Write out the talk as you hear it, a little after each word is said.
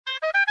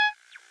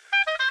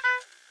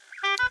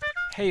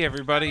Hey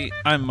everybody,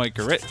 I'm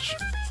Micah Rich.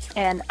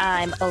 And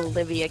I'm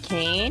Olivia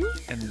Kane.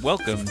 And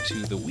welcome to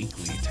the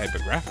Weekly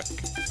Typographic,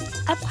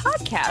 a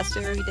podcast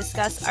where we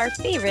discuss our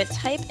favorite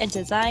type and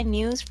design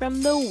news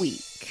from the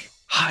week.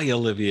 Hi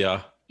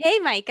Olivia. Hey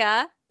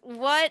Micah.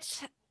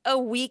 What a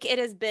week it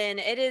has been.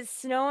 It is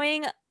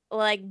snowing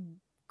like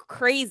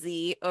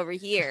crazy over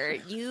here.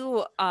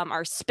 You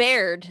are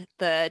spared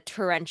the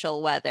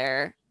torrential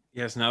weather.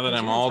 Yes, now that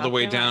I'm all the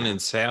way down in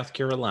South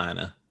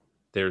Carolina,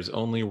 there's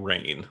only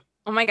rain.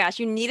 Oh my gosh,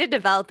 you need to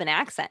develop an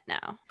accent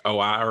now. Oh,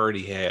 I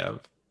already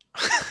have.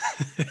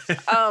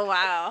 Oh,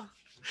 wow.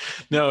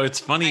 No, it's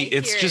funny.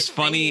 It's just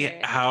funny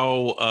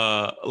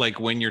how, like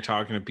when you're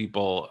talking to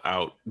people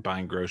out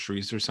buying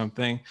groceries or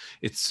something,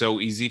 it's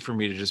so easy for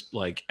me to just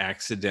like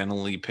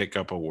accidentally pick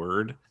up a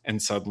word.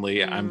 And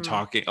suddenly I'm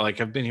talking,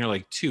 like I've been here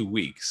like 2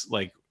 weeks.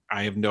 Like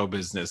I have no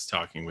business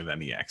talking with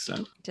any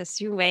accent.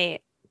 Just you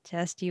wait.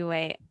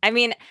 I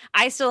mean,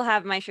 I still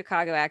have my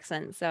Chicago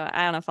accent, so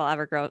I don't know if I'll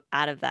ever grow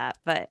out of that,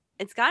 but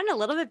it's gotten a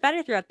little bit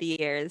better throughout the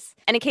years.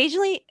 And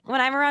occasionally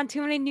when I'm around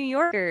too many New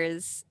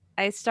Yorkers,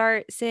 I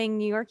start saying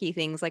New Yorkie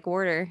things like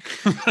order.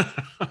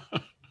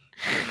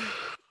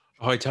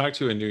 I talked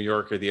to a New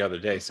Yorker the other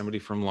day, somebody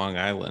from Long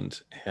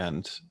Island,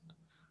 and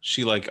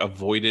she like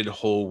avoided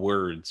whole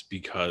words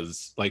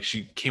because like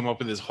she came up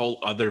with this whole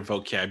other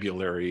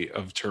vocabulary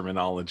of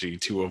terminology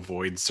to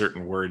avoid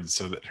certain words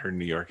so that her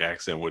New York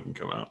accent wouldn't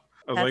come out.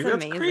 I was like,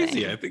 that's amazing.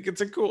 Crazy. I think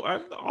it's a cool,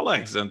 all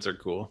accents are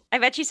cool. I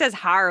bet she says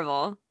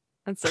horrible.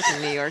 That's such a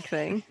New York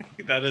thing.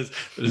 That is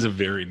a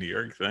very New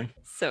York thing.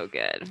 So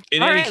good.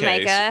 In any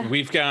case, Micah,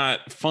 we've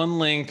got fun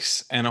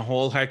links and a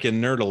whole heckin'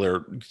 nerd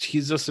alert.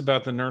 Tease us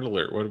about the nerd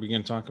alert. What are we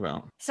going to talk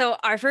about? So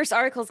our first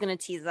article is going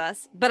to tease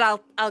us, but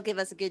I'll give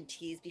us a good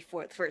tease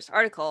before the first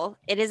article.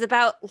 It is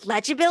about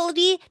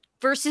legibility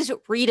versus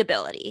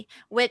readability,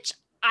 which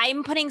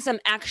I'm putting some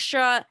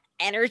extra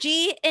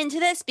energy into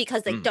this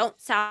because they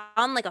don't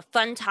sound like a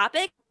fun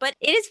topic, but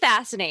it is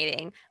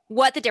fascinating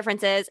what the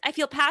difference is. I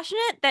feel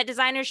passionate that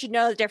designers should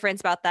know the difference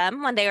about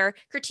them when they are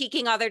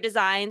critiquing other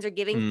designs or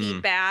giving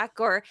feedback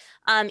or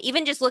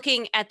even just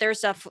looking at their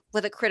stuff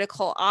with a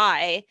critical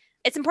eye.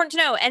 It's important to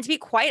know. And to be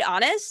quite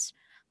honest,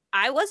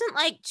 I wasn't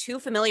like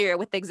too familiar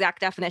with the exact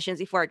definitions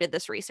before I did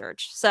this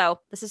research. So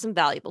this is some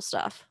valuable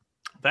stuff.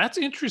 That's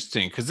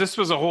interesting because this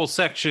was a whole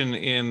section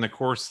in the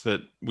course that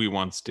we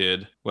once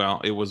did.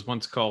 Well, it was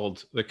once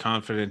called The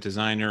Confident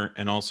Designer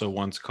and also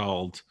once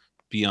called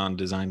Beyond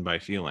Design by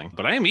Feeling.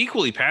 But I am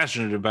equally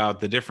passionate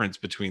about the difference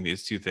between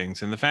these two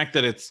things and the fact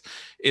that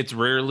it's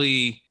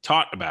rarely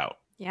taught about.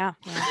 Yeah.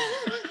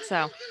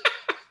 So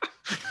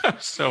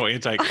so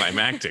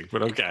anticlimactic,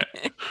 but okay.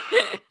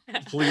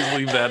 Please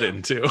leave that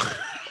in too.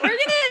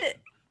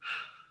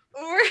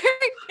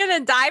 We're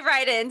gonna dive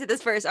right into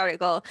this first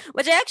article,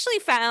 which I actually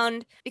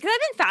found because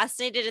I've been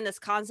fascinated in this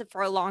concept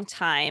for a long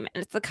time,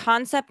 and it's the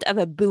concept of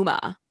a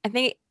bouma. I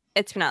think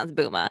it's pronounced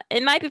bouma.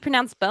 It might be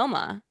pronounced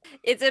boma.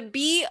 It's a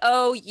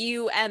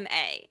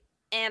B-O-U-M-A,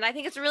 and I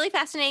think it's a really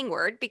fascinating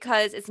word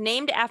because it's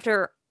named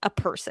after a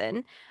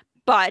person,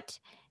 but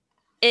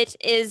it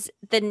is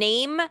the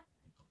name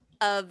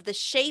of the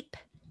shape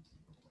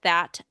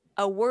that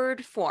a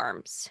word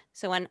forms.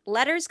 So when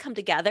letters come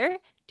together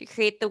to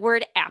create the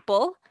word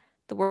apple,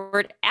 the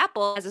word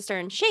apple has a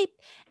certain shape,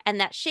 and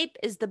that shape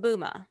is the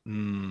bouma.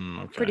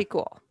 Okay.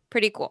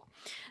 Pretty cool.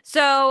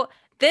 So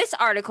this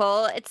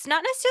article, it's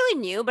not necessarily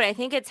new, but I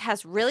think it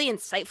has really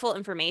insightful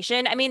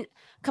information. I mean,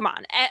 come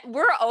on.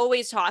 We're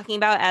always talking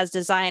about as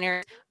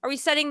designers, are we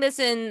setting this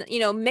in,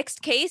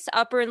 mixed case,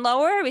 upper and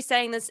lower? Are we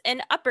setting this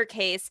in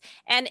uppercase?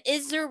 And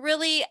is there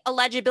really a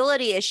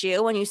legibility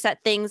issue when you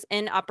set things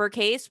in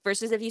uppercase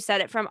versus if you set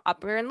it from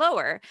upper and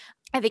lower?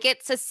 I think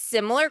it's a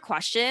similar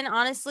question,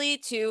 honestly,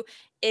 to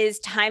is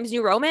Times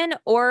New Roman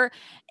or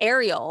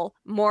Arial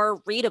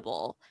more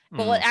readable?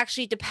 Well, it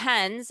actually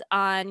depends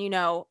on,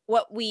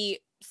 what we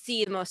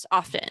see the most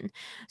often.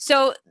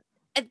 So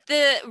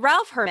the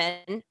Ralph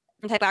Herman,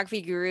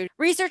 typography guru,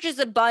 researches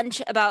a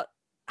bunch about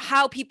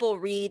how people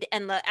read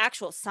and the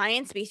actual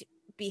science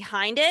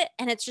behind it.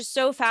 And it's just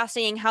so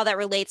fascinating how that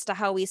relates to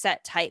how we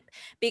set type,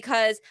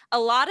 because a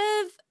lot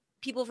of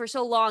people for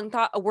so long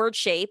thought a word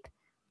shape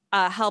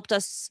helped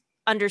us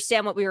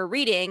understand what we were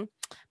reading,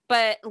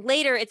 but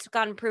later it's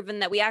gotten proven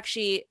that we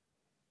actually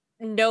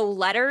know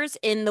letters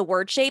in the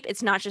word shape.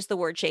 It's not just the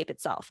word shape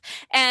itself.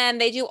 And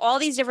they do all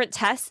these different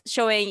tests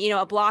showing,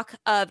 a block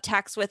of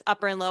text with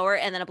upper and lower,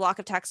 and then a block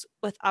of text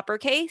with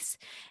uppercase.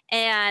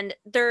 And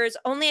there's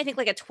only, I think,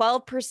 like a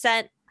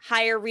 12%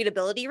 higher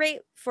readability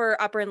rate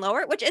for upper and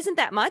lower, which isn't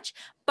that much,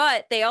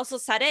 but they also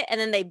set it and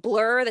then they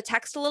blur the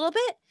text a little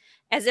bit,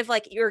 as if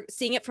like you're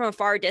seeing it from a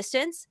far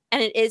distance,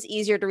 and it is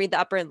easier to read the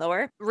upper and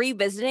lower.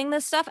 Revisiting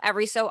this stuff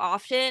every so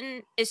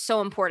often is so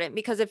important,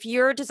 because if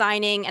you're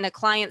designing and a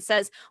client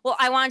says, well,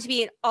 I want it to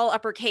be all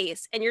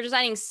uppercase, and you're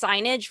designing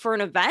signage for an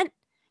event,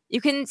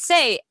 you can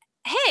say,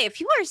 hey, if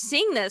people are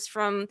seeing this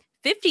from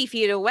 50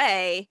 feet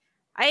away,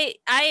 I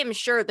am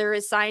sure there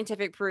is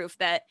scientific proof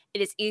that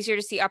it is easier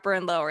to see upper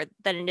and lower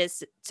than it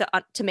is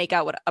to make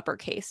out what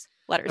uppercase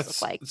letters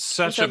That's look like.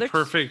 such So a they're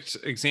perfect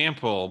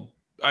example.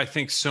 I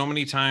think so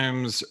many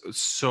times,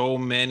 so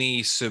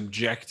many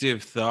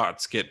subjective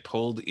thoughts get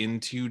pulled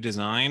into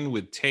design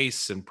with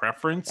tastes and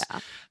preference yeah,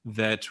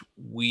 that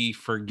we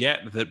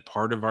forget that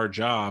part of our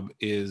job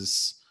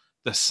is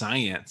the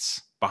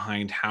science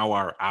behind how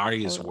our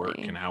eyes work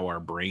totally. and how our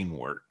brain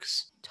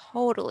works.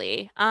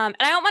 Totally. And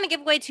I don't want to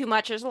give away too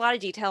much. There's a lot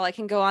of detail I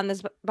can go on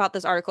this about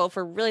this article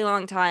for a really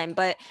long time,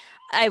 but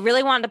I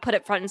really wanted to put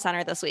it front and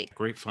center this week.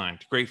 Great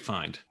find. Great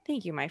find.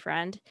 Thank you, my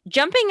friend.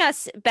 Jumping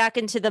us back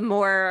into the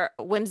more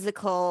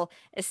whimsical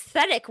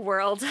aesthetic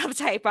world of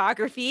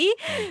typography,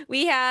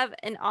 we have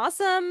an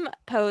awesome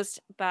post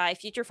by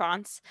Future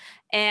Fonts,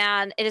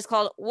 and it is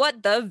called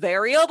 "What the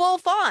Variable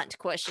Font?"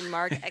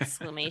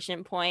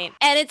 Exclamation point.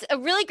 And it's a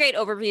really great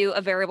overview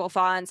of variable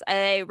fonts.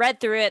 I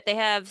read through it. They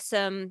have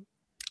some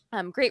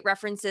great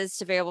references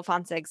to variable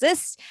fonts that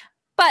exist.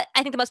 But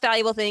I think the most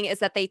valuable thing is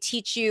that they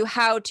teach you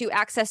how to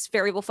access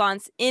variable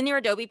fonts in your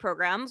Adobe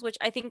programs, which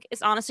I think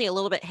is honestly a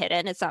little bit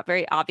hidden. It's not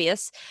very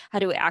obvious how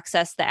to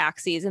access the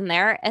axes in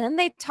there. And then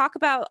they talk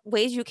about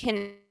ways you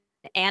can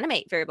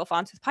animate variable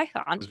fonts with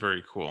Python. It's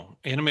very cool.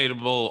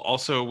 Animatable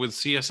also with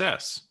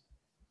CSS,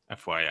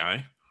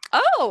 FYI.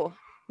 Oh,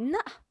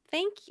 no,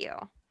 thank you.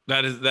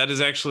 That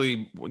is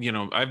actually,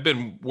 I've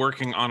been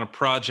working on a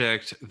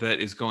project that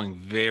is going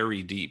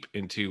very deep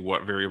into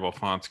what variable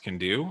fonts can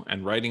do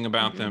and writing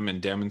about them and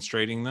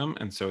demonstrating them.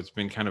 And so it's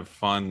been kind of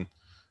fun.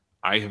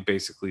 I have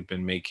basically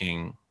been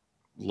making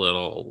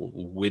little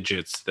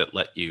widgets that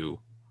let you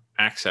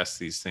access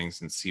these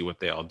things and see what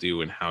they all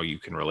do and how you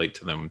can relate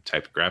to them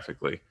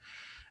typographically.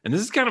 And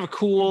this is kind of a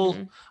cool,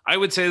 I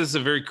would say this is a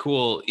very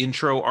cool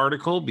intro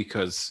article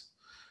because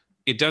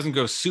it doesn't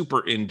go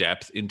super in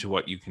depth into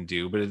what you can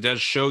do, but it does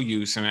show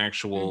you some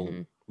actual,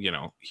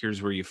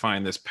 here's where you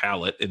find this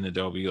palette in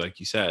Adobe,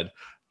 like you said,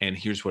 and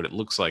here's what it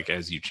looks like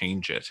as you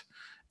change it.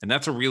 And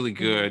that's a really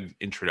good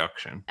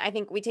introduction. I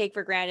think we take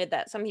for granted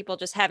that some people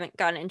just haven't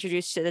gotten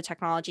introduced to the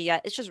technology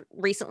yet. It's just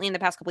recently in the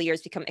past couple of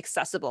years become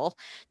accessible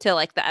to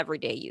like the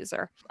everyday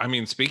user. I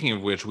mean, speaking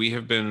of which, we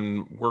have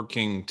been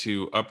working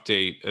to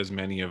update as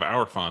many of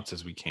our fonts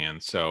as we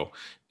can. So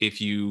if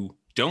you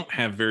don't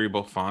have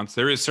variable fonts,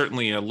 there is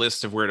certainly a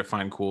list of where to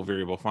find cool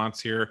variable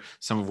fonts here,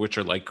 some of which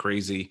are like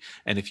crazy.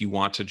 And if you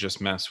want to just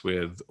mess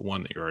with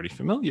one that you're already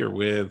familiar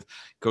with,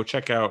 go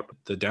check out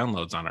the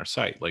downloads on our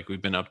site. Like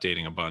we've been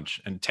updating a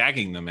bunch and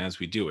tagging them as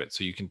we do it.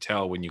 So you can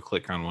tell when you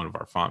click on one of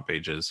our font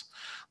pages,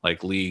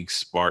 like League,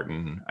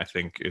 Spartan, I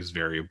think is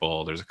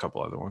variable. There's a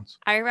couple other ones.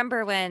 I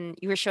remember when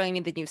you were showing me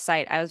the new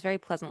site, I was very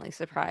pleasantly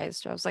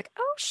surprised. I was like,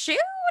 oh, shoot.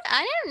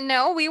 I didn't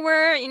know we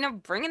were,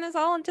 bringing this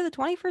all into the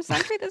 21st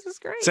century. This is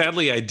great.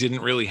 Sadly, I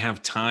didn't really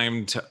have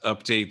time to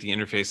update the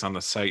interface on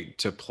the site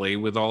to play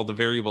with all the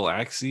variable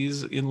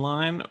axes in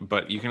line,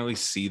 but you can at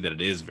least see that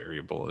it is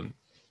variable and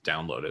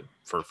download it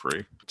for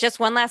free. Just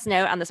one last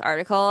note on this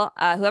article.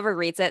 Whoever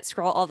reads it,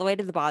 scroll all the way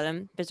to the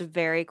bottom. There's a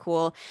very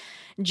cool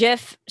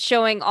GIF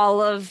showing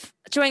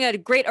a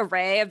great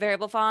array of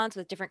variable fonts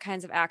with different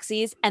kinds of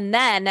axes. And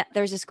then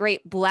there's this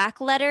great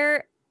black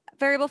letter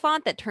variable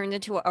font that turned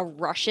into a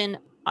Russian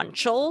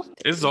unchal.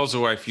 This is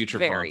also why Future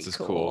Very Fonts is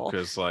cool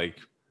because like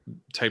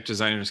type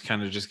designers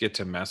kind of just get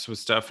to mess with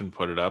stuff and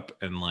put it up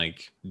and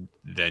like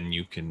then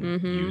you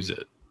can use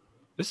it.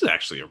 This is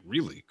actually a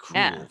really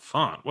cool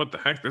font. What the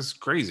heck? This is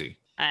crazy.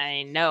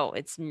 I know,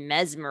 it's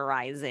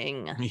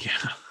mesmerizing. Yeah.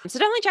 So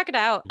definitely check it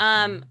out.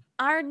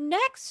 Our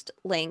next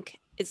link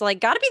is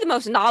like got to be the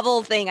most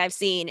novel thing I've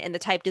seen in the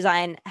type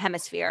design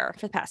hemisphere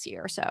for the past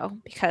year or so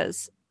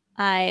because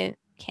I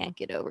can't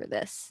get over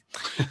this.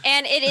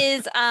 And it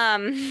is a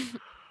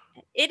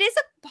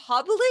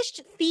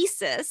published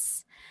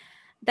thesis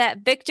that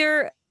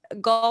Victor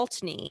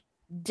Galtney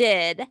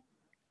did,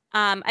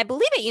 I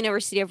believe at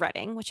University of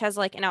Reading, which has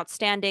like an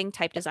outstanding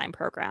type design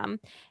program.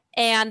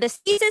 And this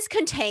thesis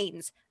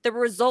contains the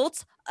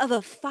results of a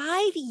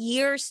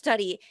 5-year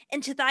study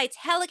into the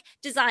italic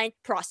design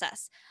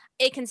process.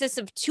 It consists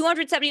of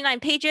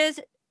 279 pages,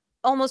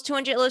 almost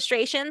 200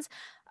 illustrations.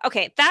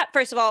 Okay, that,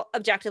 first of all,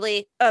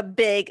 objectively, a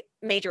big,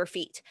 major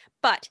feat.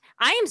 But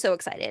I am so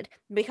excited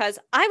because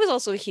I was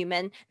also a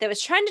human that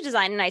was trying to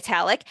design in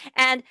italic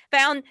and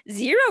found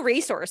 0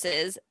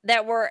 resources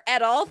that were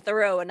at all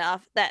thorough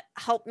enough that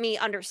helped me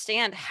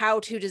understand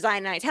how to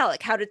design in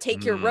italic, how to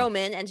take your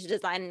Roman and to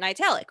design in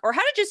italic, or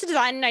how to just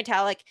design in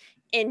italic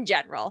in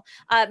general.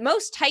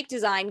 Most type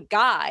design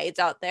guides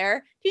out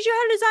there teach you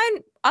how to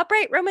design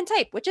upright Roman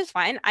type, which is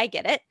fine. I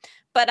get it.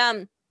 But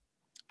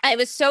I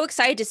was so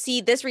excited to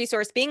see this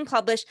resource being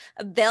published,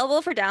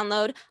 available for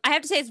download. I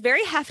have to say it's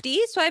very hefty,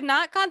 so I've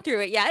not gone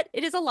through it yet.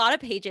 It is a lot of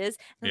pages,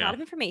 and a lot of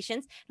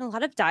information, and a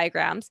lot of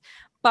diagrams.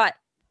 But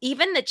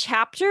even the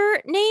chapter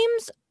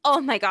names,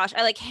 oh my gosh,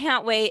 I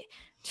can't wait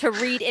to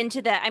read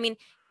into that. I mean,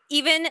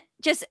 even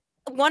just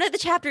one of the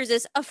chapters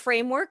is a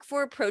framework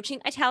for approaching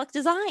italic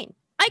design.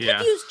 I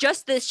could use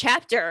just this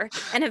chapter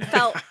and have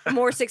felt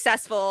more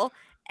successful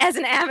as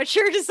an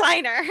amateur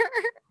designer.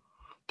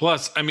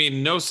 Plus, I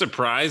mean, no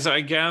surprise, I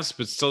guess,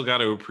 but still got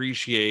to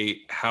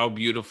appreciate how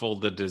beautiful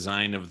the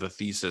design of the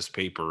thesis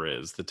paper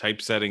is. The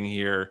typesetting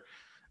here,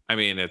 I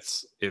mean,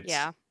 it's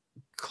Yeah.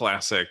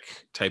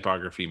 classic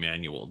typography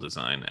manual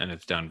design, and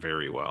it's done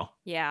very well.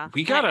 Yeah.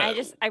 We And gotta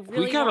I we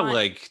really gotta want,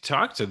 like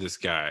talk to this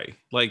guy.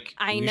 Like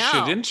I we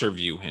should know.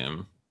 interview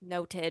him.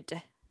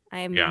 Noted. I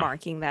am Yeah,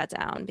 marking that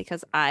down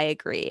because I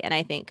agree. And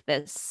I think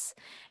this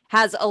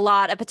has a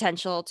lot of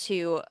potential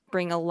to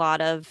bring a lot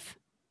of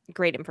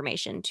great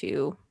information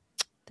to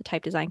the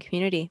type design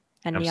community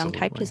and young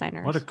type absolutely.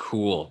 What a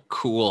designers.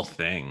 cool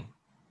thing.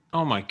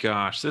 Oh my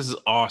gosh, this is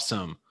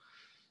awesome.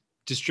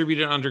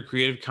 Distributed under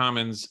Creative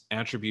Commons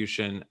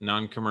attribution,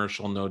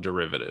 non-commercial, no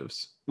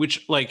derivatives.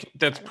 Which like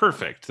that's Incredible.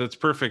 perfect. That's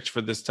perfect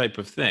for this type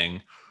of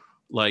thing.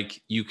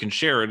 Like you can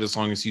share it as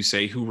long as you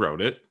say who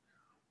wrote it.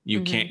 You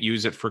Hmm. can't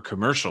use it for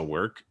commercial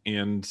work,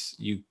 and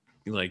you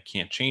like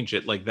can't change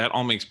it. Like that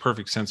all makes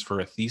perfect sense for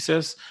a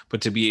thesis,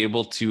 but to be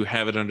able to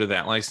have it under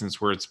that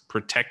license where it's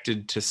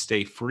protected to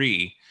stay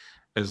free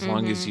as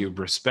long as Hmm. you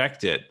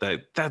respect it,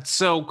 that's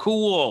so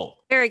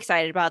cool. Very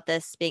excited about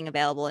this being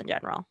available in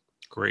general.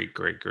 Great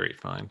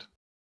find.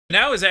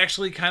 Now is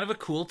actually kind of a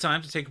cool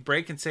time to take a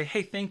break and say,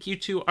 hey, thank you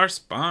to our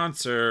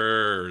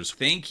sponsors.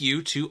 Thank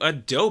you to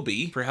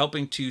Adobe for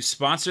helping to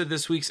sponsor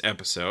this week's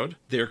episode.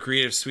 Their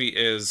Creative Suite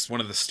is one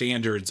of the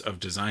standards of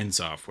design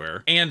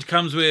software and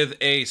comes with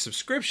a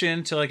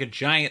subscription to like a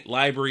giant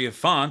library of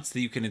fonts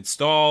that you can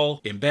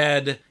install,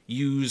 embed,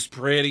 use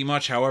pretty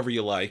much however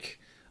you like.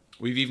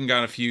 We've even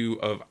got a few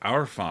of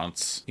our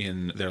fonts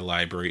in their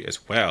library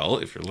as well,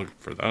 if you're looking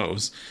for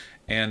those.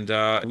 And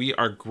we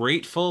are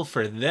grateful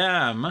for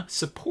them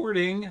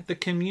supporting the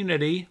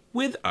community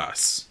with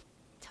us.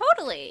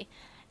 Totally.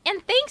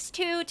 And thanks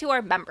to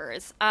our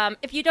members.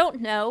 If you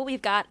don't know,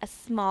 we've got a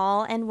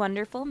small and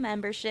wonderful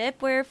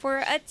membership where for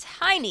a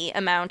tiny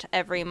amount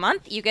every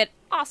month, you get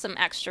awesome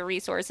extra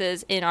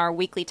resources in our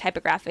weekly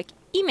typographic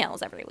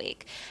emails every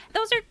week.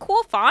 Those are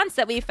cool fonts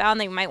that we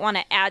found that you might want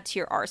to add to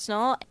your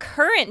arsenal.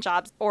 Current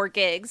jobs or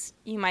gigs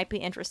you might be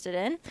interested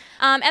in.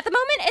 At the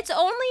moment, it's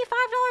only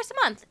 $5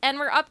 a month, and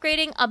we're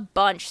upgrading a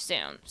bunch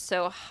soon.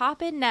 So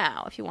hop in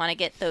now if you want to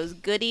get those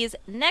goodies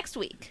next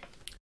week.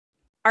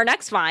 Our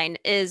next find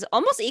is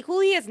almost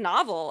equally as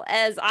novel,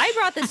 as I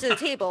brought this to the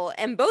table,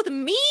 and both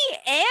me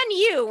and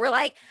you were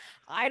like,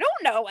 I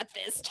don't know what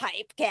this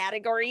type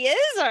category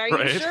is. Are you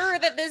Right. sure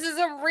that this is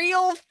a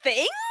real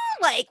thing?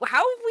 Like, how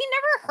have we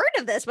never heard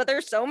of this? But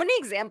there's so many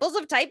examples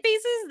of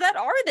typefaces that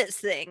are this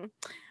thing.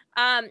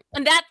 And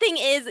that thing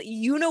is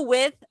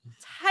Uniwidth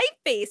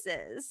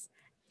typefaces.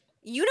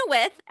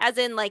 Uniwidth, as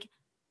in like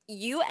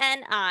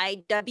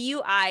Uniwidth.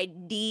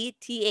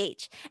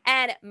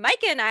 And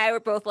Micah and I were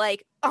both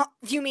like, oh,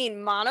 you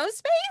mean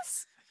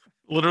monospace?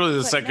 Literally, the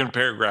But no. second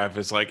paragraph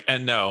is like,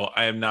 and no,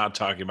 I am not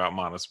talking about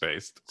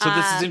monospaced. So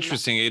this is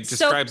interesting. It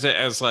describes it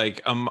as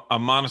like a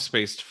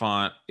monospaced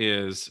font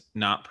is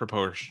not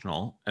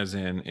proportional, as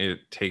in it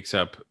takes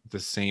up the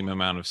same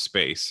amount of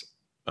space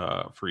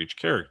for each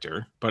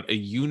character. But a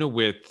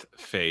Uniwidth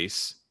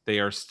face, they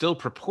are still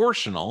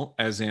proportional,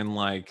 as in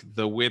like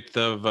the width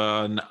of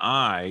an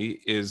I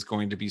is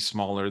going to be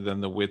smaller than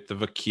the width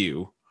of a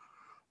Q.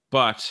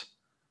 But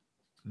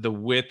the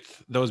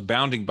width, those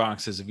bounding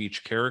boxes of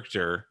each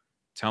character,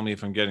 tell me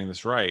if I'm getting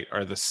this right,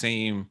 are the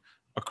same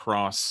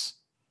across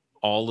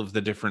all of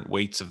the different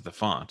weights of the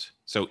font.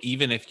 So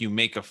even if you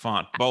make a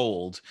font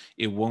bold,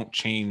 it won't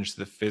change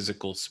the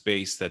physical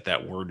space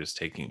that word is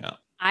taking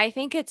up. I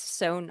think it's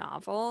so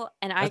novel,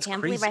 and I That's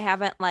can't believe I crazy.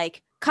 haven't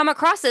like come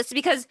across this,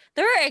 because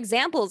there are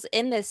examples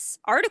in this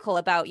article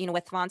about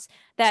Uniwidth fonts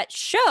that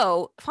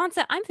show fonts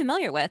that I'm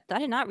familiar with that I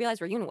did not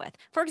realize were Uniwidth.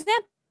 For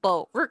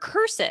example,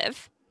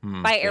 Recursive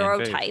by Fan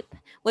fave. Aerotype,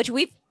 which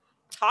we've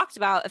talked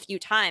about a few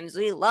times.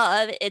 We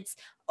love. It's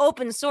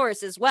open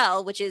source as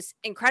well, which is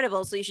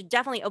incredible. So you should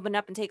definitely open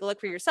up and take a look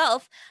for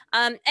yourself.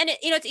 And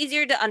it's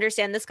easier to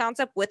understand this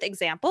concept with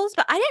examples,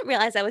 but I didn't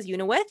realize that was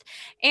Uniwidth.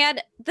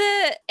 And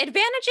the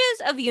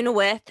advantages of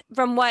Uniwidth,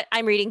 from what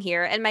I'm reading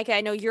here, and Micah,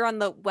 I know you're on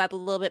the web a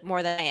little bit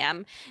more than I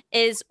am,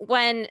 is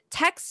when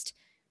text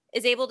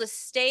is able to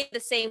stay the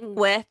same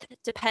width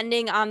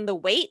depending on the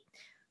weight,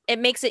 it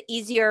makes it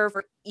easier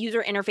for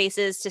user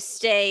interfaces to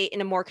stay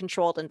in a more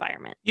controlled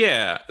environment.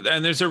 Yeah,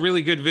 and there's a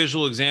really good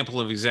visual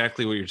example of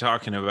exactly what you're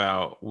talking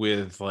about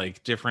with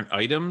like different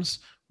items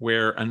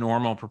where a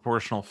normal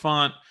proportional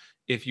font,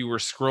 if you were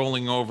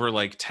scrolling over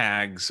like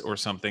tags or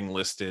something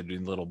listed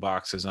in little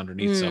boxes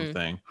underneath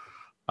something,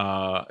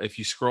 if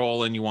you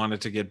scroll and you want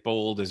it to get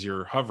bold as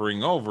you're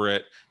hovering over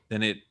it,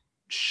 then it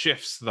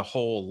shifts the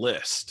whole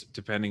list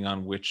depending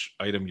on which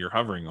item you're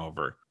hovering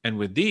over. And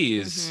with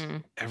these,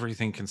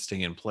 everything can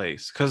stay in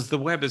place because the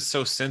web is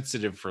so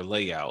sensitive for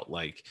layout.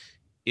 Like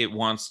it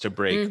wants to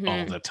break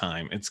all the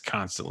time. It's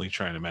constantly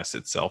trying to mess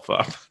itself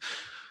up.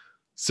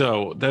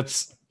 So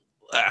that's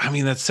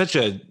such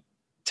a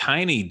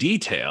tiny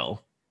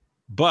detail,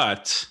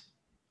 but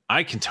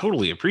I can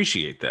totally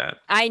appreciate that.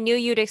 I knew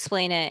you'd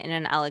explain it in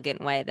an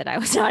elegant way that I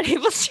was not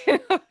able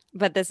to.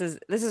 But this is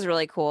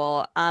really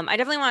cool. I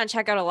definitely want to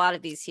check out a lot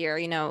of these here.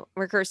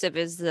 Recursive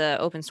is the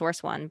open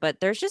source one, but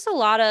there's just a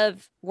lot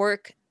of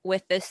work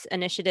with this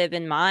initiative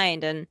in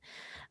mind, and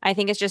I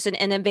think it's just an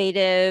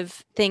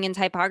innovative thing in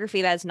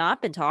typography that has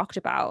not been talked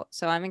about.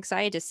 So I'm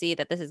excited to see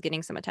that this is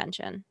getting some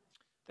attention.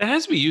 That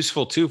has to be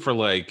useful too for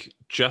like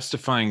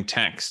justifying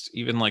text,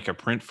 even like a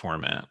print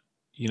format.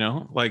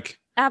 Like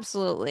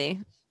Absolutely.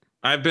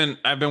 I've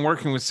been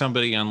working with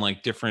somebody on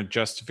like different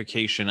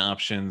justification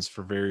options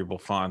for variable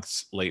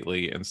fonts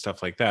lately and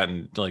stuff like that.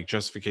 And like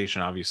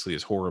justification obviously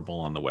is horrible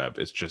on the web.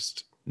 It's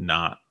just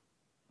not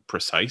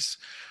precise.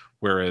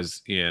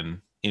 Whereas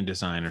in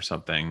InDesign or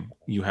something,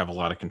 you have a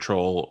lot of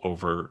control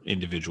over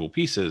individual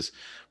pieces.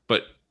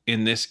 But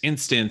in this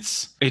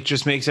instance, it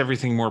just makes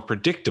everything more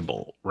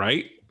predictable,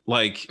 right?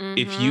 Like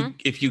Mm-hmm.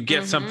 if you get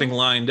Mm-hmm. something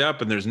lined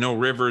up and there's no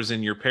rivers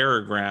in your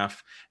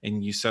paragraph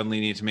and you suddenly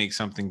need to make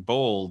something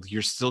bold,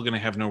 you're still going to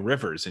have no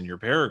rivers in your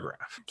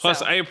paragraph. Plus,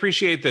 So I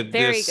appreciate that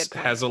very this good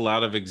point. has a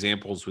lot of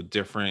examples with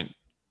different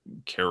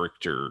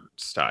character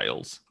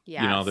styles.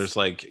 Yes. There's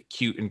like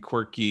cute and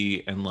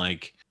quirky and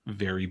like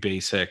very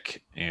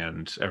basic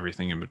and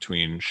everything in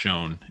between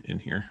shown in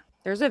here.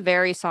 There's a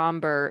very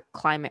somber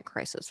climate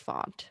crisis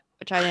font,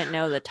 which I didn't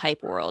know the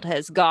type world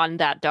has gone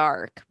that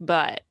dark,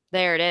 but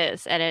there it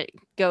is. And it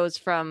goes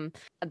from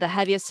the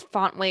heaviest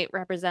font weight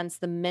represents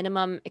the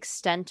minimum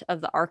extent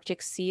of the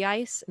Arctic sea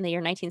ice in the year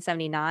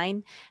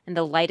 1979, and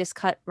the lightest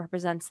cut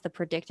represents the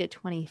predicted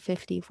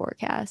 2050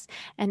 forecast.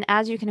 And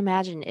as you can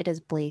imagine, it is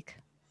bleak.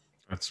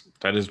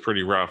 That is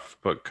pretty rough,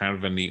 but kind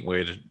of a neat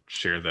way to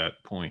share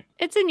that point.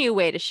 It's a new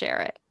way to share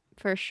it,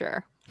 for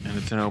sure. And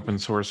it's an open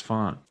source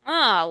font.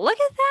 Oh, look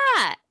at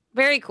that.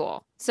 Very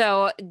cool.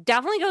 So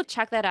definitely go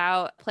check that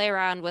out, play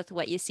around with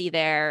what you see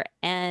there.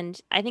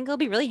 And I think it'll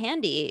be really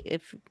handy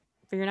if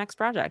for your next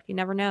project. You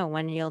never know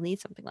when you'll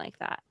need something like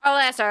that. Our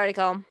last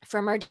article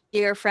from our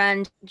dear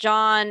friend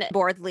John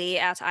Bordley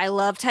at I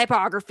Love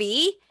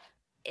Typography.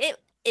 It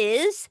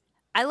is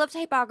I Love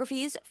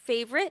Typography's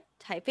favorite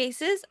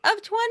typefaces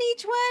of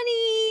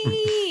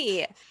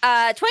 2020. 2020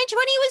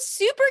 was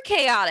super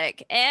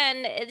chaotic, and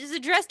it is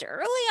addressed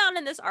early on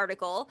in this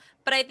article.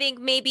 But I think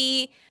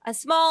maybe a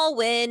small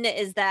win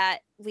is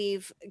that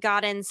we've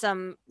gotten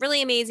some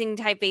really amazing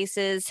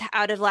typefaces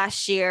out of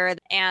last year.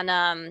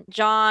 And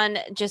John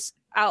just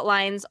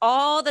outlines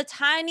all the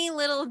tiny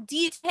little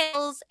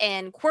details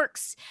and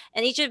quirks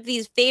and each of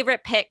these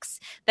favorite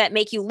picks that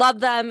make you love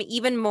them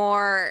even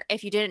more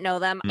if you didn't know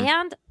them.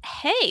 And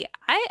hey,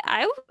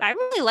 I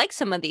really like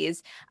some of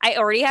these. I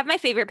already have my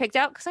favorite picked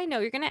out because I know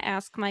you're going to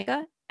ask,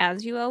 Micah,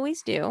 as you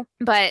always do.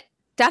 But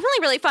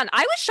definitely really fun.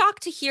 I was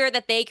shocked to hear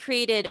that they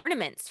created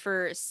ornaments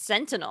for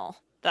Sentinel,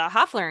 the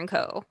Hoffler &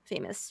 Co.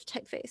 famous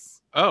typeface.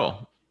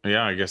 Oh,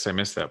 yeah, I guess I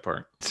missed that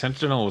part.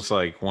 Sentinel was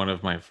like one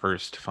of my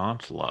first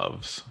font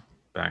loves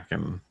back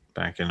in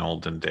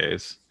olden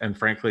days. And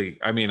frankly,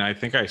 I mean, I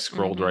think I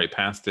scrolled right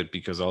past it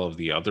because all of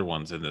the other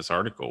ones in this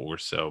article were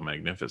so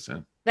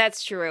magnificent.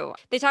 That's true.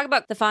 They talk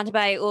about the font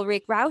by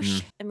Ulrike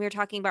Rausch, and we were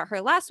talking about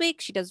her last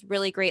week. She does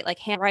really great like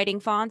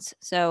handwriting fonts.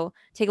 So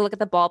take a look at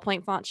the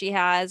ballpoint font she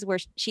has, where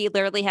she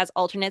literally has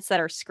alternates that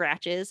are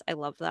scratches. I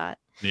love that.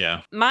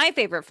 Yeah. My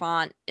favorite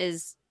font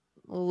is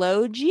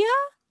Logia,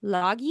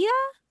 Loggia.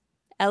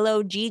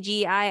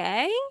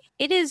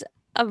 It is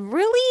a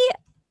really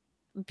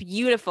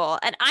beautiful,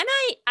 and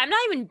I'm not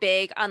even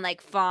big on like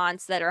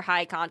fonts that are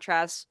high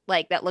contrast,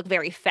 like that look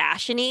very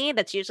fashiony.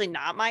 That's usually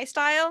not my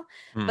style.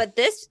 But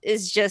this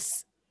is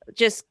just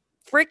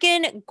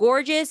freaking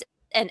gorgeous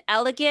and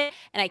elegant,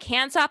 and I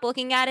can't stop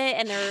looking at it.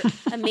 And they're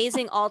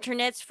amazing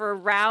alternates for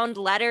round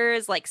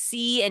letters like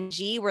C and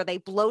G, where they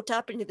bloat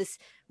up into this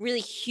really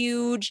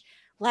huge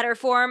letter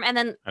form. And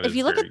then if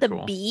you look at the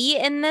cool. B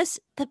in this,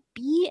 the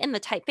B in the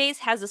typeface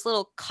has this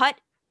little cut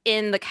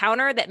in the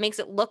counter that makes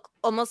it look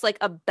almost like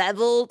a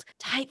beveled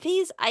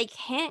typeface. I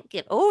can't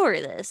get over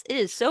this. It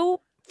is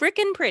so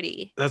freaking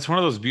pretty. That's one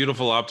of those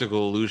beautiful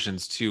optical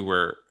illusions too,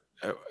 where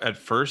at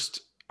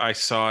first I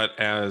saw it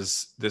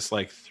as this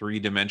like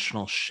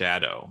 3-dimensional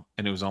shadow,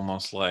 and it was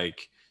almost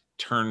like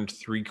turned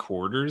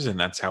 3/4, and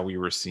that's how we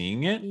were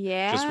seeing it.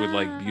 Yeah. Just with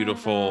like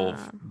beautiful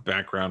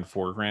background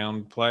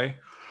foreground play.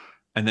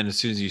 And then as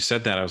soon as you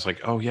said that, I was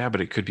like, oh yeah, but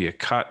it could be a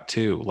cut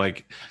too.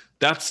 Like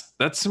that's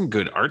some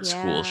good art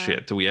school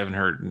shit that we haven't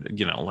heard.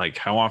 Like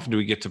how often do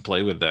we get to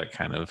play with that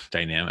kind of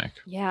dynamic?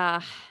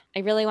 Yeah. I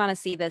really want to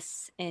see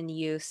this in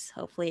use.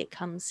 Hopefully it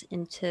comes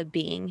into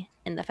being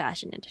in the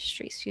fashion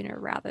industry sooner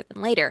rather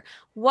than later.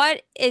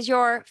 What is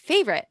your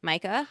favorite,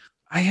 Micah?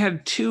 I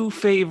had 2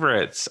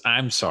 favorites.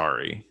 I'm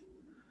sorry.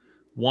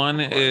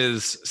 One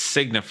is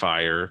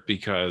Signifier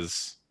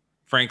because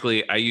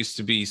frankly, I used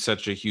to be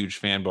such a huge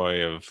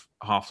fanboy of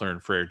Hoffler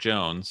and Frere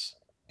Jones,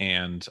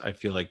 and I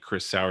feel like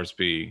Chris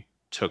Soursby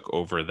took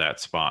over that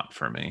spot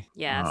for me.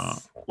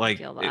 Yes. Like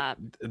I feel that.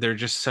 they're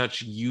just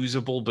such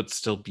usable but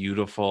still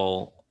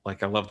beautiful.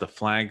 Like I love the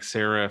flag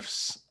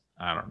serifs.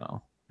 I don't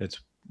know.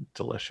 It's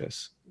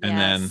delicious. Yes. And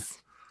then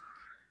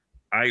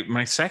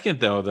My second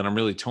though that I'm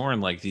really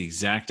torn, like the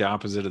exact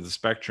opposite of the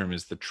spectrum,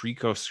 is the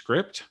Trico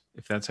script,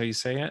 if that's how you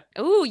say it.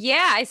 Oh,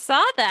 yeah, I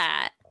saw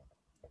that.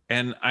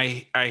 And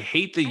I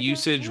hate the I don't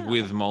usage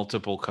with know.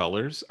 multiple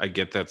colors. I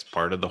get that's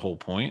part of the whole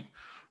point,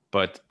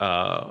 but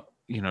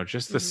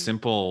just the Mhm.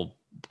 simple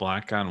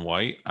black on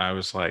white, I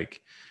was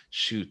like,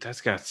 shoot,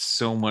 that's got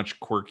so much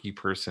quirky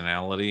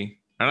personality.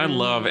 And I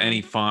love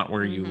any Mhm. font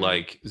where you Mhm.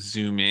 like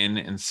zoom in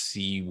and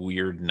see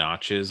weird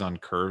notches on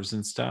curves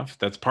and stuff.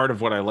 That's part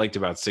of what I liked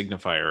about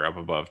Signifier up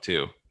above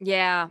too.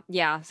 Yeah,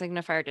 yeah,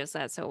 Signifier does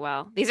that so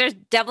well. These are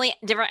definitely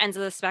different ends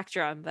of the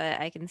spectrum, but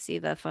I can see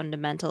the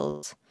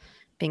fundamentals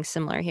being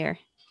similar here.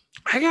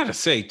 I gotta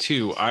say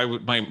too,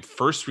 my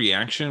first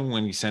reaction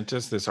when you sent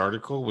us this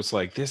article was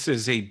like, this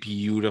is a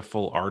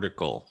beautiful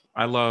article.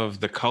 I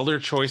love the color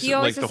He choices,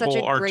 always like does the such a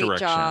whole art great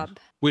direction, job.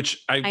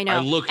 which I I know.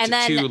 And looked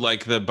then to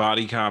like the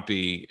body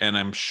copy, and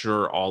I'm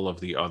sure all of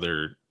the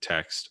other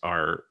text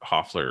are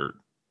Hoffler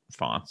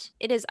fonts.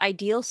 it is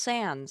Ideal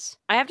Sans.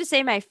 I have to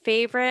say my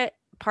favorite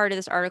part of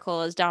this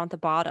article is down at the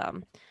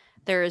bottom.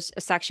 There's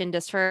a section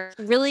just for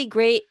really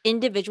great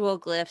individual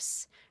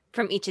glyphs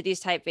from each of these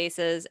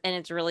typefaces, and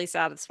it's really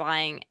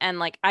satisfying. And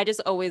like I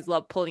just always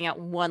love pulling out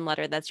one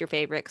letter that's your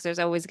favorite because there's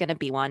always going to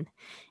be one.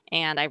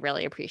 And I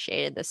really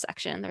appreciated this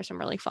section. There's some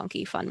really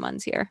funky, fun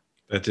ones here.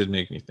 That did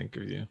make me think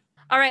of you.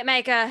 All right,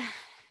 Micah,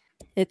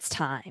 it's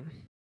time.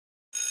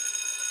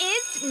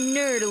 It's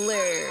Nerd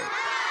Alert.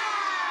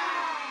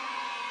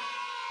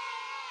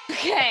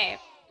 Okay.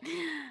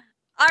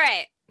 All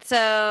right.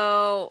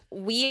 So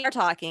we are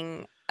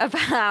talking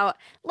about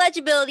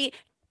legibility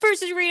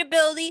versus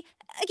readability.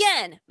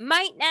 Again,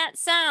 might not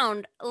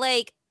sound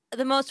like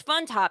the most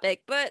fun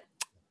topic, but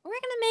we're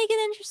going to make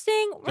it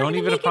interesting. We're Don't going to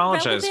even make it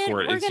apologize for relevant.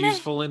 it. We're It's going to.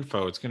 useful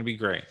info. It's gonna be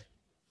great.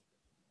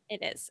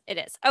 It is. It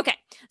is. Okay.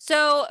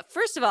 So,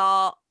 first of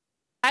all,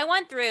 I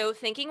went through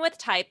Thinking with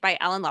Type by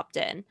Ellen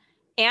Lupton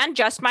and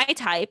Just My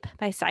Type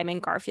by Simon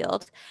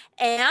Garfield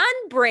and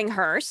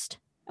Bringhurst.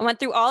 I went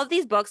through all of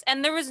these books,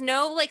 and there was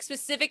no like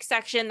specific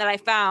section that I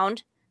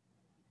found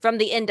from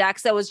the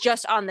index that was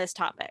just on this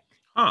topic.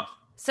 Huh.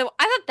 So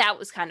I thought that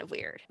was kind of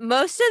weird.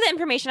 Most of the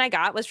information I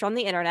got was from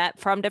the internet,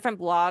 from different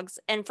blogs,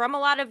 and from a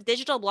lot of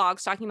digital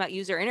blogs talking about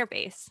user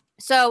interface.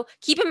 So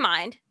keep in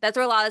mind, that's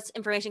where a lot of this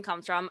information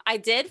comes from. I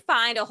did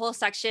find a whole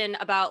section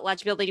about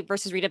legibility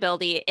versus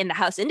readability in the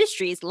House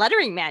Industries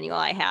lettering manual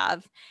I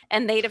have,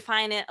 and they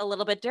define it a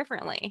little bit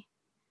differently.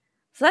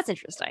 So that's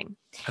interesting.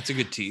 That's a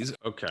good tease.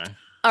 Okay.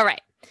 All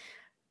right.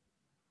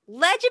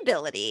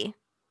 Legibility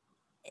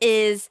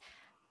is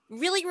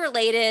really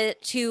related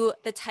to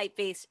the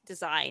typeface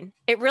design.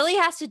 It really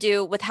has to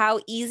do with how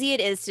easy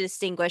it is to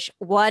distinguish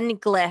one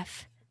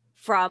glyph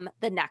from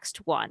the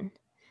next one.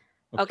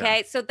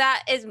 Okay, so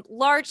that is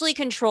largely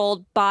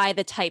controlled by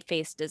the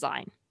typeface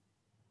design.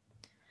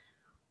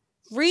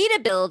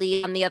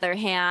 Readability, on the other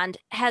hand,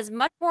 has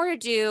much more to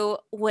do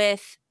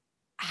with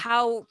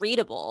how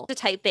readable the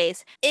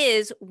typeface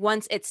is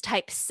once it's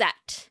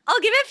typeset. I'll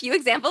give a few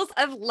examples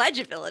of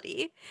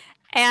legibility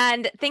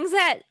and things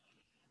that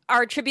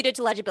are attributed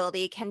to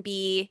legibility can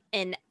be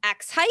an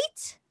X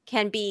height,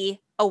 can be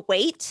a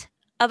weight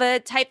of a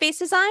typeface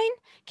design,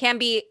 can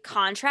be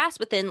contrast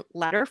within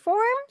letter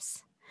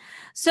forms.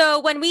 So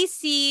when we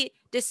see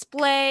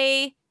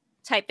display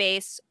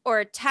typeface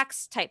or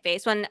text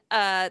typeface, when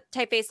a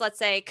typeface, let's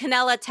say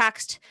Canella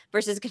text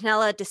versus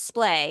Canella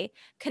display,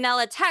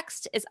 Canella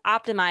text is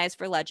optimized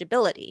for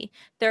legibility.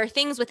 There are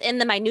things within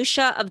the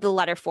minutia of the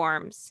letter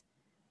forms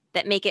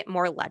that make it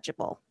more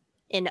legible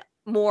in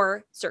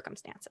more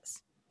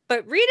circumstances.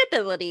 But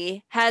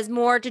readability has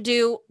more to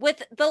do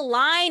with the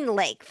line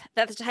length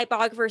that the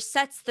typographer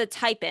sets the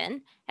type in.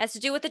 It has to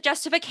do with the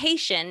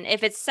justification,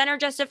 if it's center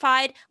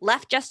justified,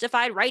 left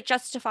justified, right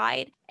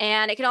justified.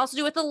 And it can also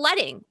do with the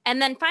leading.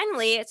 And then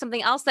finally,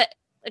 something else that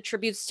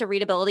attributes to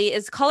readability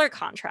is color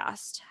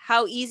contrast,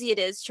 how easy it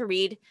is to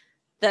read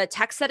the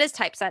text that is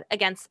typeset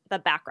against the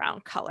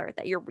background color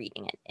that you're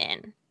reading it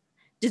in.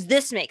 Does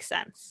this make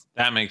sense?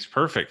 That makes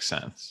perfect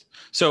sense.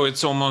 So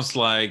it's almost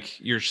like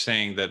you're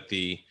saying that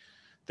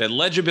that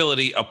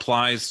legibility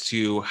applies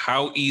to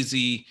how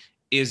easy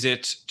is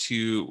it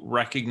to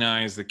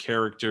recognize the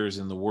characters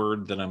in the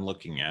word that I'm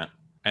looking at,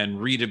 and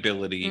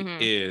readability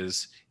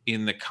is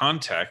in the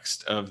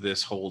context of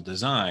this whole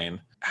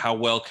design. How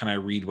well can I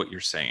read what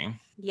you're saying?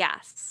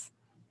 Yes.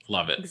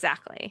 Love it.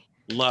 Exactly.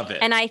 Love it.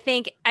 And I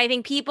think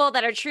people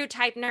that are true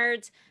type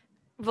nerds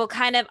will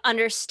kind of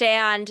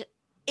understand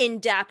in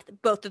depth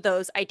both of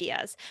those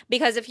ideas.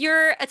 Because if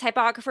you're a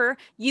typographer,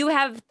 you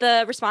have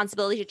the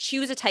responsibility to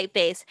choose a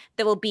typeface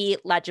that will be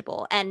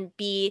legible and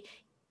be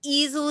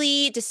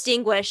easily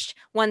distinguished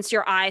once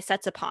your eye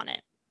sets upon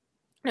it,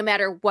 no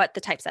matter what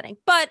the typesetting.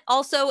 But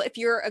also, if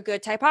you're a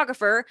good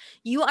typographer,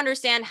 you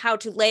understand how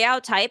to lay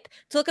out type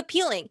to look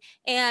appealing.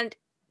 And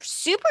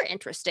super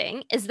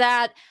interesting is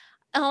that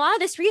in a lot of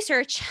this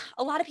research,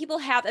 a lot of people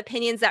have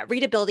opinions that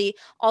readability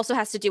also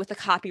has to do with the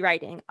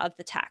copywriting of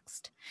the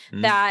text.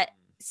 That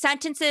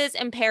sentences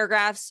and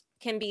paragraphs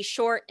can be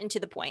short and to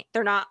the point.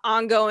 They're not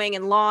ongoing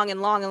and long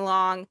and long and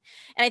long.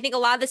 And I think a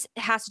lot of this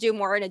has to do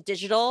more in a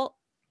digital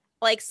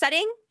like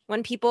setting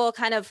when people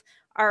kind of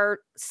are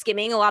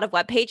skimming a lot of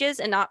web pages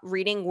and not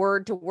reading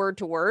word to word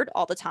to word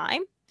all the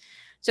time.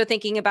 So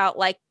thinking about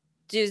like,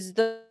 does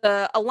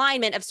the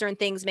alignment of certain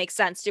things make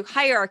sense? Do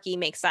hierarchy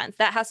make sense?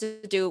 That has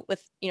to do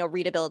with,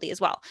 readability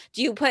as well.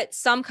 Do you put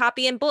some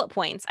copy in bullet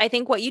points? I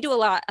think what you do a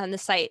lot on the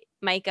site,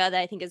 Micah, that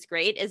I think is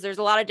great is there's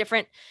a lot of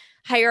different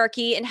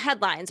hierarchy and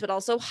headlines, but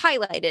also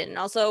highlighted and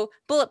also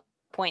bullet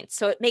points.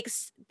 So it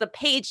makes the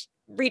page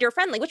reader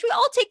friendly, which we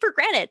all take for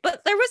granted.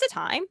 But there was a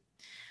time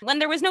when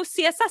there was no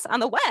CSS on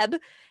the web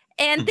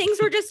and things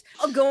were just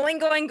going.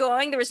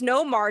 There was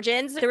no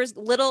margins. There was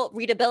little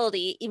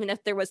readability, even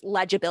if there was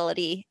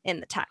legibility in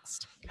the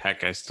text.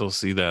 Heck, I still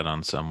see that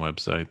on some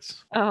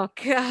websites. Oh,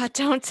 God,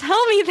 don't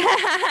tell me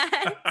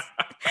that.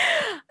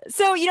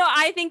 So,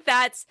 I think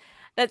that's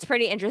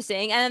pretty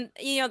interesting. And,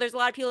 there's a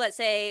lot of people that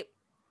say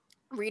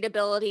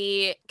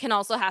readability can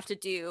also have to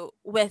do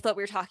with what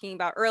we were talking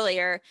about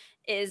earlier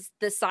is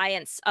the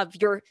science of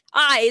your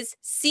eyes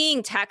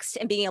seeing text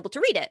and being able to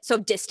read it. So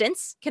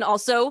distance can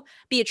also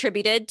be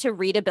attributed to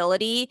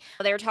readability.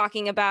 They're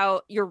talking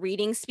about your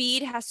reading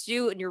speed has to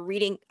do and your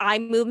reading eye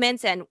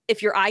movements and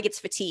if your eye gets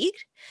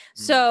fatigued.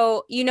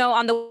 So,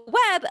 on the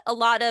web, a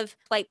lot of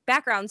like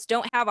backgrounds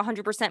don't have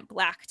 100%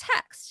 black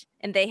text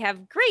and they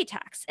have gray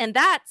text, and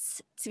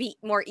that's to be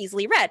more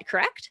easily read,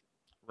 correct?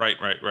 Right.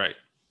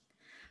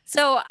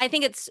 So I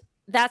think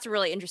that's a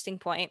really interesting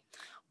point.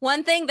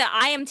 One thing that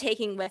I am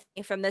taking with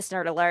me from this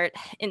nerd alert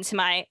into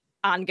my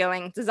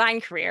ongoing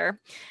design career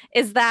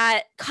is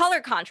that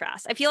color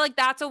contrast. I feel like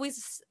that's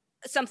always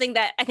something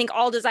that I think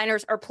all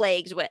designers are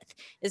plagued with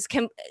is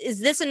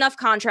this enough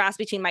contrast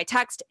between my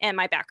text and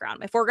my background,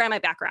 my foreground, my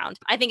background?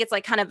 I think it's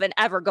like kind of an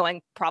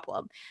ever-going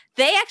problem.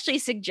 They actually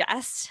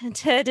suggest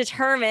to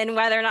determine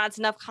whether or not it's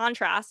enough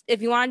contrast.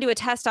 If you want to do a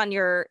test on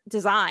your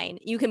design,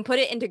 you can put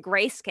it into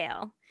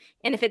grayscale.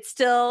 And if it's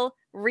still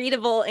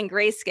readable in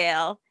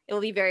grayscale, it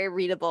will be very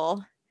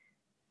readable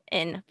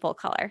in full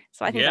color.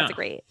 So I think that's a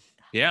great.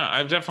 Yeah,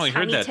 I've definitely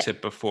heard that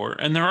tip before.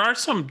 And there are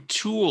some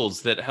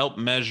tools that help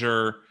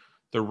measure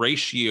the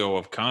ratio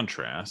of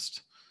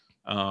contrast.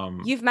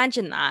 You've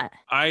mentioned that.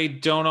 I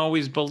don't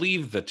always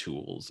believe the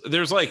tools.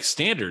 There's like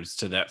standards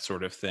to that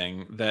sort of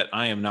thing that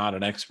I am not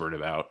an expert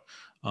about.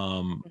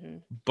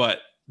 But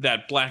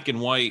that black and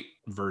white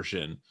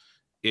version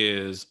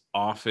is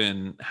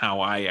often how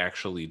I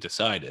actually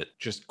decide it.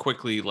 Just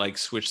quickly like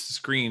switch the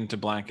screen to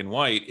black and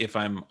white if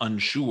I'm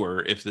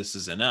unsure if this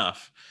is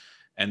enough,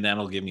 and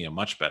that'll give me a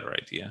much better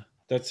idea.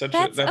 That's such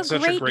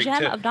a great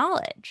gem tip of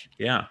knowledge.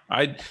 Yeah,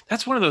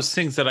 that's one of those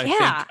things that I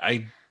think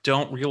I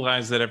don't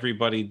realize that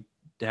everybody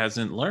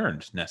hasn't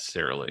learned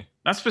necessarily.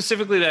 Not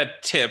specifically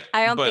that tip,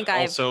 but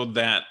also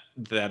that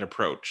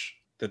approach.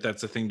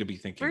 That's a thing to be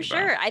thinking about. For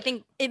sure. I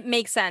think it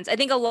makes sense. I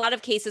think a lot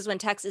of cases when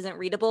text isn't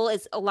readable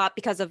is a lot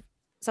because of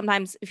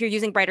sometimes if you're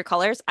using brighter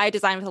colors. I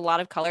design with a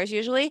lot of colors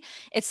usually.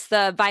 It's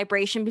the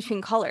vibration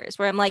between colors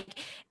where I'm like,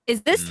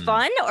 is this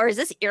fun or is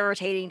this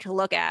irritating to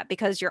look at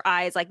because your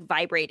eye is like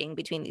vibrating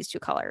between these two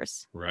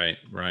colors? Right.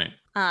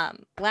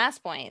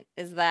 Last point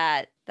is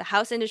that the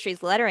House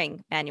Industries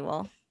lettering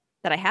manual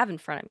that I have in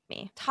front of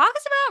me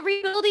talks about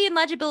readability and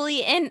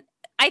legibility in,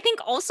 I think,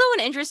 also an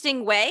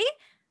interesting way.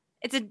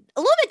 It's a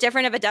little bit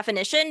different of a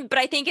definition, but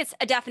I think it's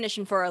a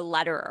definition for a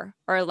letterer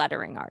or a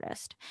lettering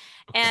artist.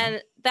 Okay.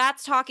 And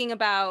that's talking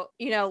about,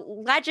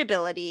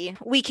 legibility.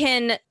 We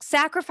can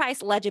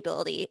sacrifice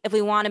legibility if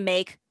we want to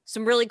make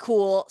some really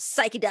cool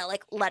psychedelic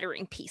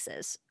lettering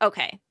pieces.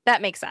 Okay,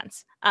 that makes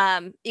sense.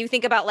 You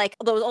think about like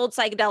those old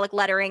psychedelic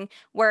lettering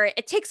where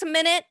it takes a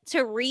minute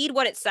to read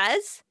what it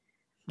says,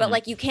 but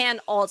like you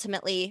can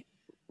ultimately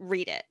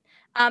read it.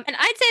 And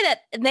I'd say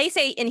that, and they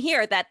say in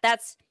here that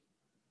that's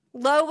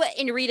low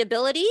in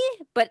readability,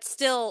 but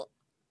still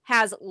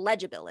has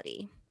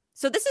legibility.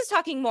 So this is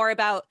talking more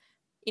about,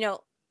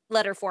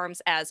 letter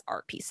forms as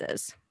art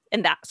pieces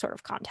in that sort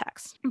of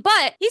context.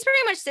 But he's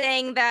pretty much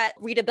saying that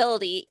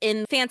readability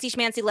in fancy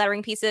schmancy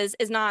lettering pieces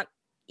is not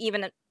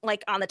even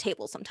like on the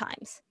table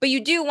sometimes. But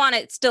you do want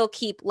to still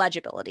keep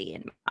legibility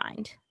in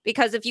mind,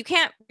 because if you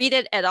can't read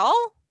it at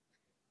all,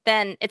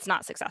 then it's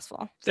not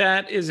successful.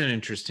 That is an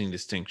interesting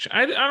distinction.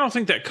 I don't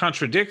think that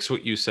contradicts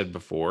what you said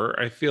before.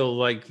 I feel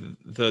like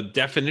the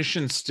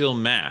definitions still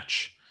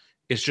match.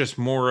 It's just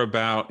more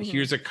about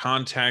here's a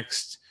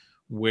context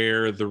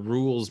where the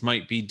rules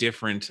might be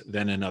different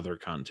than another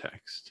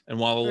context. And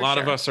while a lot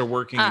of us are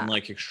working in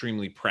like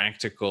extremely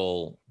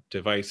practical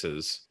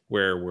devices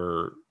where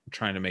we're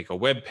trying to make a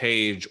web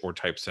page or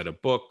typeset a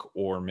book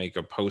or make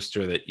a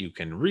poster that you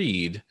can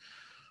read,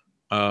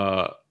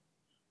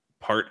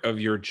 part of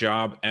your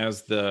job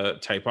as the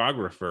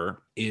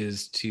typographer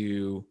is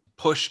to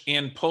push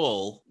and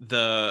pull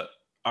the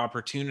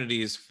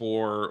opportunities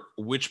for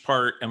which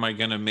part am I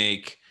going to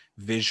make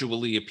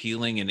visually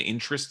appealing and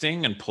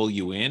interesting and pull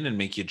you in and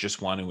make you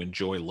just want to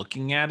enjoy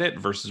looking at it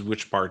versus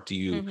which part do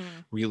you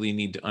really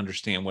need to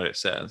understand what it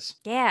says.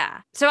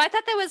 Yeah. So I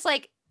thought that was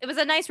like it was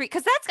a nice read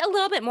because that's a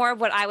little bit more of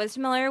what I was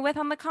familiar with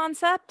on the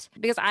concept,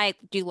 because I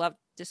do love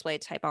display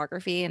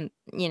typography, and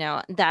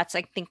that's,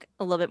 I think,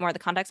 a little bit more the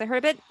context I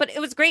heard of it. But it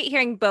was great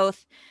hearing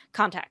both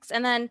contexts.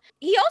 And then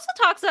he also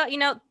talks about,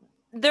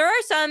 there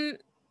are some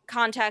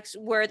contexts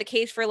where the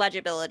case for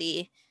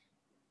legibility,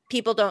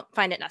 people don't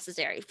find it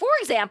necessary. For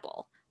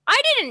example,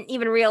 I didn't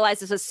even realize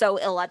this was so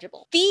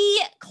illegible. The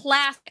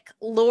classic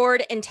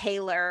Lord and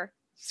Taylor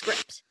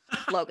script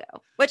logo,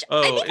 which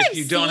I think if I've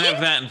you don't seen.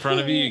 have that in front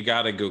of you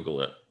gotta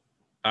Google it.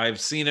 I've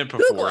seen it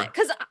before. Google it,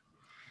 because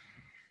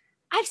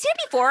I've seen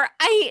it before.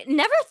 I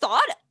never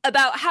thought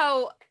about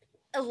how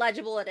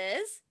illegible it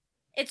is.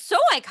 It's so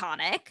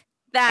iconic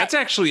that's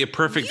actually a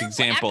perfect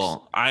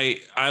example.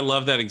 I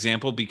love that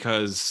example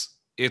because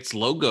it's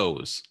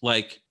logos.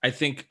 Like, I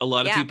think a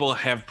lot of people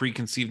have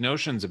preconceived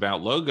notions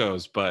about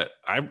logos, but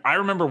I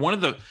remember one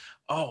of the,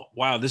 oh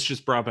wow, this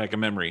just brought back a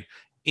memory.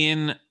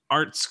 In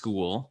art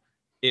school,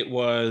 it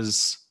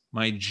was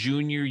my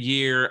junior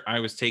year. I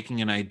was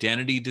taking an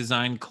identity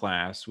design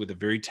class with a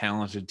very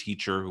talented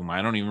teacher whom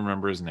I don't even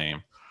remember his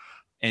name.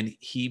 And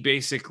he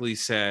basically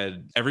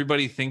said,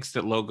 everybody thinks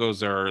that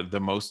logos are the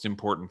most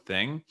important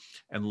thing,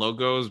 and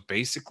logos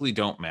basically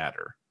don't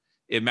matter.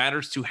 It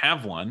matters to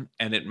have one,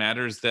 and it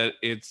matters that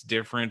it's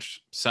different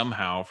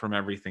somehow from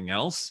everything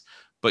else,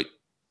 but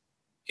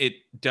it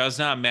does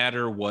not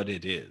matter what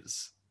it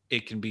is.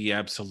 It can be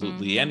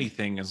absolutely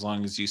anything as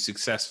long as you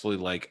successfully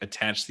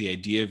attach the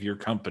idea of your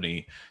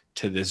company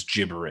to this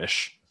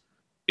gibberish.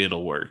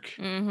 It'll work.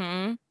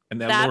 And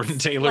that Lord and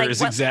Taylor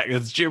is exactly,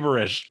 it's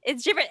gibberish.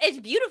 It's gibberish. It's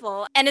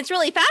beautiful. And it's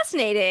really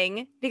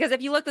fascinating because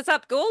if you look this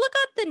up, go look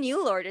up the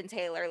new Lord and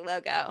Taylor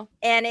logo.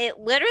 And it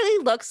literally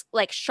looks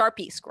like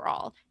Sharpie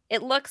scrawl.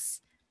 It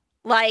looks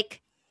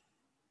like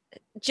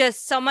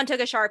just someone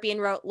took a Sharpie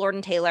and wrote Lord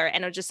and Taylor,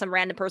 and it was just some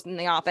random person in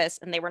the office,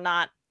 and they were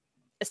not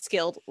a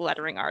skilled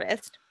lettering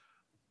artist.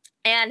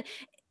 And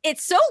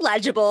it's so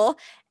legible,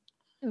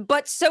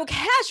 but so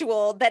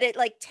casual that it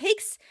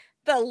takes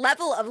the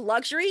level of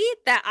luxury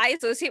that I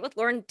associate with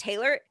Lord and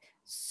Taylor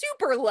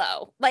super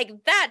low.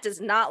 That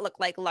does not look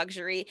like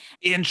luxury.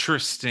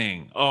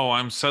 Interesting. Oh,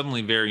 I'm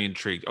suddenly very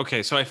intrigued.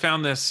 Okay, so I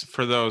found this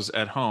for those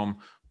at home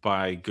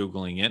by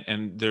Googling it,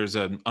 and there's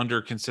an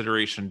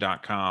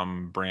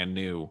underconsideration.com brand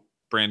new.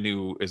 Brand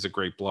new is a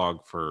great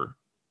blog for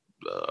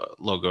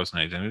logos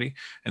and identity,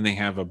 and they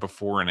have a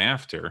before and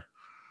after.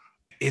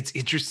 It's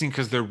interesting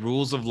because their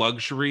rules of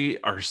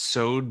luxury are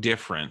so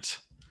different.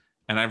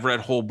 And I've read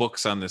whole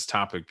books on this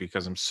topic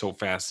because I'm so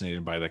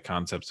fascinated by the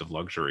concepts of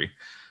luxury.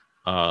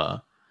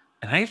 And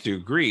I have to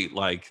agree,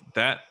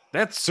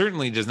 that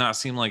certainly does not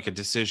seem like a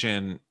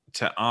decision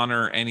to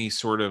honor any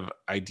sort of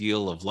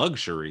ideal of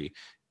luxury.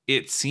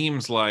 It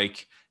seems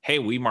like, hey,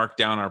 we marked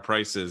down our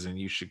prices and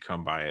you should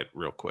come buy it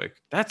real quick.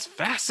 That's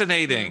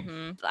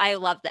fascinating. I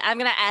love that. I'm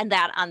going to add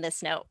that on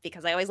this note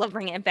because I always love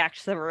bringing it back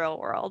to the real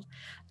world.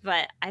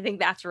 But I think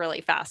that's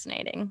really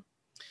fascinating.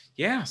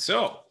 Yeah,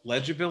 so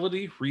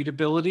legibility,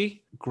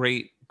 readability,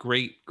 great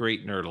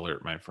nerd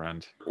alert, my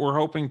friend. We're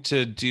hoping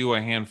to do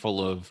a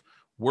handful of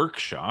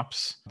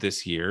workshops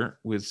this year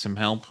with some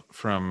help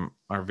from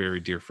our very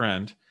dear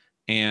friend.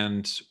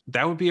 And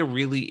that would be a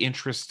really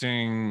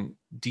interesting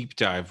deep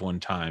dive one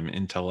time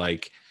into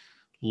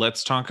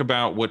let's talk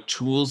about what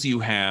tools you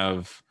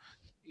have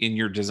in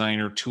your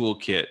designer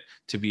toolkit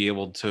to be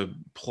able to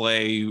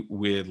play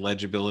with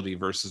legibility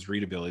versus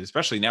readability,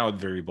 especially now with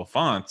variable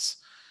fonts,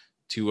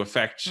 to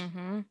affect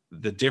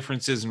the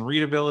differences in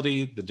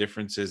readability, the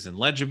differences in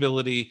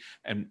legibility,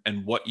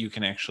 and what you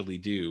can actually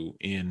do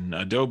in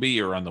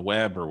Adobe or on the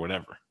web or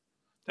whatever.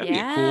 That'd be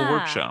a cool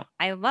workshop.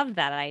 I love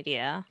that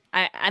idea.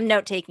 I'm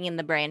note-taking in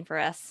the brain for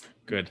us.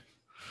 Good.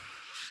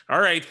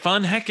 All right,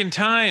 fun heckin'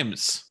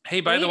 times.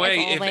 Hey, by the way,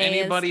 if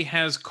anybody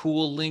has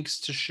cool links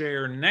to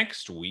share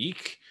next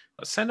week,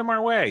 send them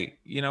our way.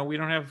 We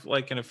don't have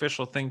an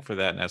official thing for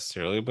that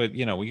necessarily, but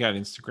we got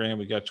Instagram,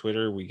 we got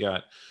Twitter, we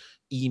got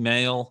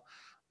email.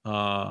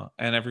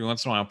 And every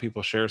once in a while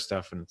people share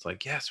stuff and it's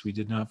like, yes, we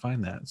did not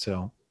find that.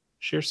 So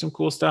share some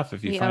cool stuff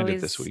if you find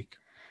it this week.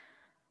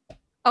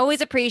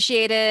 Always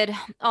appreciated.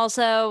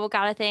 Also,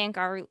 gotta thank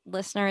our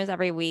listeners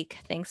every week.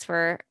 Thanks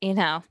for,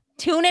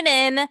 tuning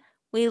in.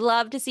 We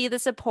love to see the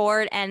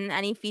support and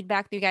any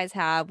feedback that you guys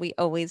have. We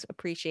always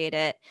appreciate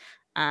it.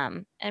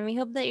 And we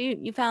hope that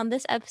you found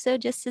this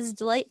episode just as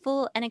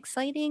delightful and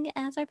exciting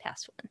as our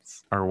past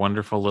ones. Our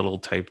wonderful little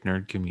type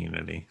nerd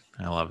community.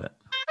 I love it.